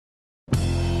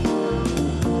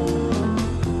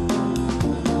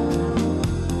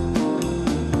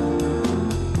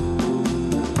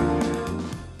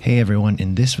Hey everyone,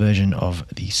 in this version of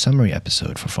the summary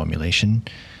episode for Formulation,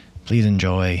 please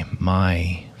enjoy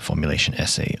my formulation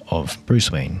essay of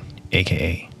Bruce Wayne,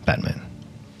 aka Batman.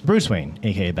 Bruce Wayne,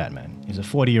 aka Batman, is a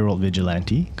 40-year-old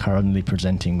vigilante currently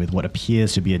presenting with what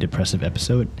appears to be a depressive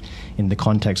episode in the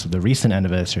context of the recent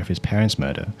anniversary of his parents'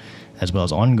 murder, as well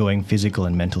as ongoing physical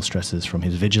and mental stresses from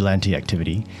his vigilante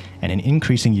activity and an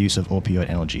increasing use of opioid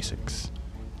analgesics.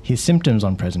 His symptoms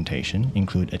on presentation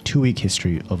include a 2-week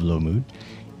history of low mood,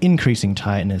 increasing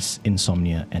tiredness,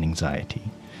 insomnia, and anxiety.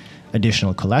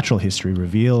 Additional collateral history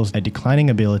reveals a declining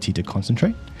ability to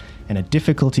concentrate and a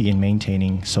difficulty in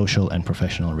maintaining social and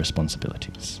professional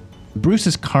responsibilities.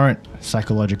 Bruce's current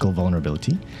psychological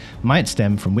vulnerability might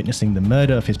stem from witnessing the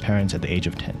murder of his parents at the age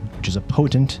of 10, which is a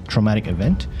potent, traumatic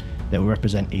event that will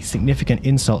represent a significant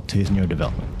insult to his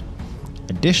neurodevelopment.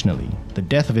 Additionally, the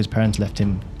death of his parents left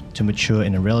him to mature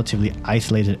in a relatively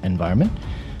isolated environment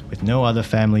with no other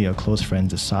family or close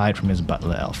friends aside from his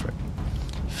butler Alfred,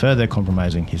 further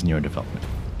compromising his neurodevelopment.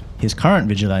 His current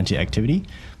vigilante activity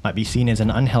might be seen as an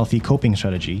unhealthy coping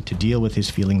strategy to deal with his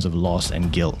feelings of loss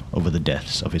and guilt over the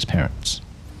deaths of his parents.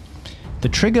 The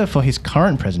trigger for his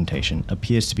current presentation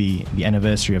appears to be the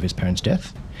anniversary of his parents'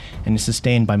 death and is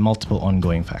sustained by multiple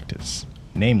ongoing factors,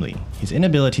 namely his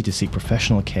inability to seek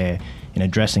professional care in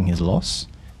addressing his loss,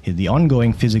 the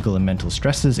ongoing physical and mental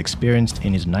stresses experienced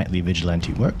in his nightly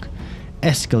vigilante work,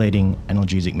 escalating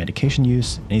analgesic medication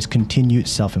use, and his continued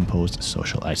self-imposed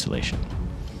social isolation.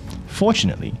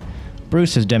 Fortunately,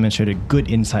 Bruce has demonstrated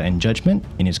good insight and judgment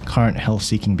in his current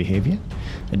health-seeking behavior.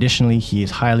 Additionally, he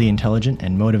is highly intelligent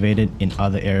and motivated in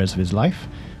other areas of his life,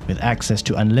 with access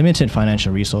to unlimited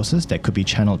financial resources that could be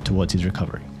channeled towards his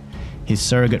recovery. His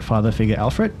surrogate father figure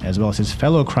Alfred, as well as his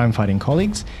fellow crime-fighting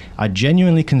colleagues, are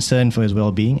genuinely concerned for his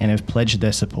well-being and have pledged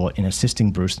their support in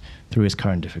assisting Bruce through his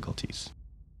current difficulties.